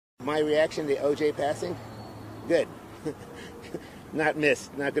My reaction to OJ passing? Good. Not going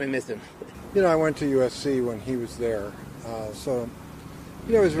to miss him. You know, I went to USC when he was there. So,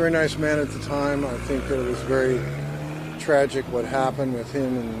 you know, he was a very nice man at the time. I think that it was very tragic what happened with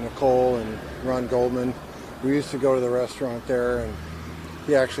him and Nicole and Ron Goldman. We used to go to the restaurant there, and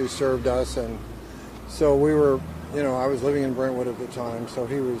he actually served us. And so we were, you know, I was living in Brentwood at the time, so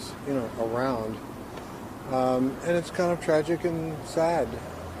he was, you know, around. And it's kind of tragic and sad.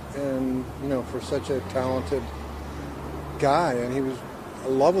 And, you know, for such a talented guy, and he was a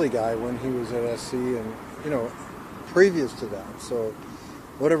lovely guy when he was at SC and, you know, previous to that. So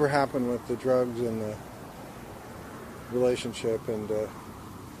whatever happened with the drugs and the relationship and,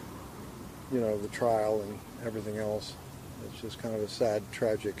 you know, the trial and everything else, it's just kind of a sad,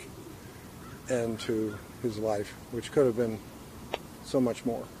 tragic end to his life, which could have been so much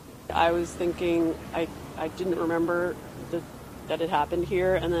more. I was thinking, I didn't remember that it happened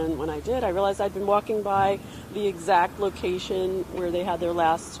here, and then when I did, I realized I'd been walking by the exact location where they had their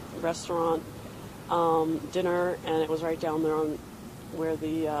last restaurant dinner, and it was right down there on where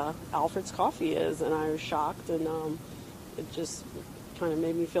the Alfred's Coffee is, and I was shocked, and it just kind of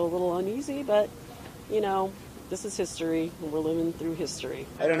made me feel a little uneasy, but, you know, this is history, and we're living through history.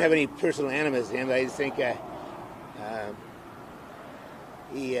 I don't have any personal animus to him. I just think I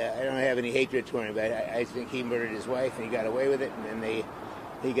don't have any hatred toward him, but I think he murdered his wife and he got away with it, and then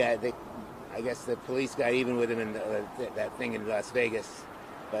I guess the police got even with him in that thing in Las Vegas.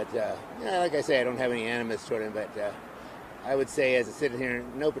 But like I say, I don't have any animus toward him, but I would say, as a citizen here,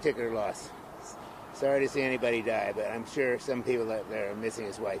 no particular loss. Sorry to see anybody die, but I'm sure some people out there are missing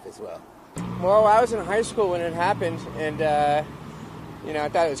his wife as well. Well, I was in high school when it happened, and you know, I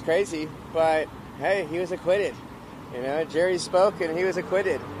thought it was crazy, but hey, he was acquitted. You know, Jerry spoke and he was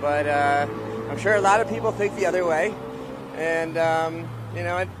acquitted, but I'm sure a lot of people think the other way. And, you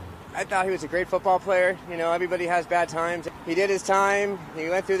know, I thought he was a great football player. You know, everybody has bad times. He did his time. He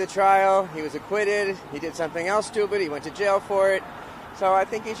went through the trial. He was acquitted. He did something else stupid. He went to jail for it. So I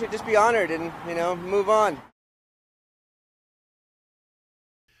think he should just be honored and, you know, move on.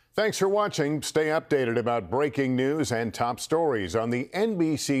 Thanks for watching. Stay updated about breaking news and top stories on the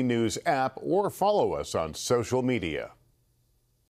NBC News app or follow us on social media.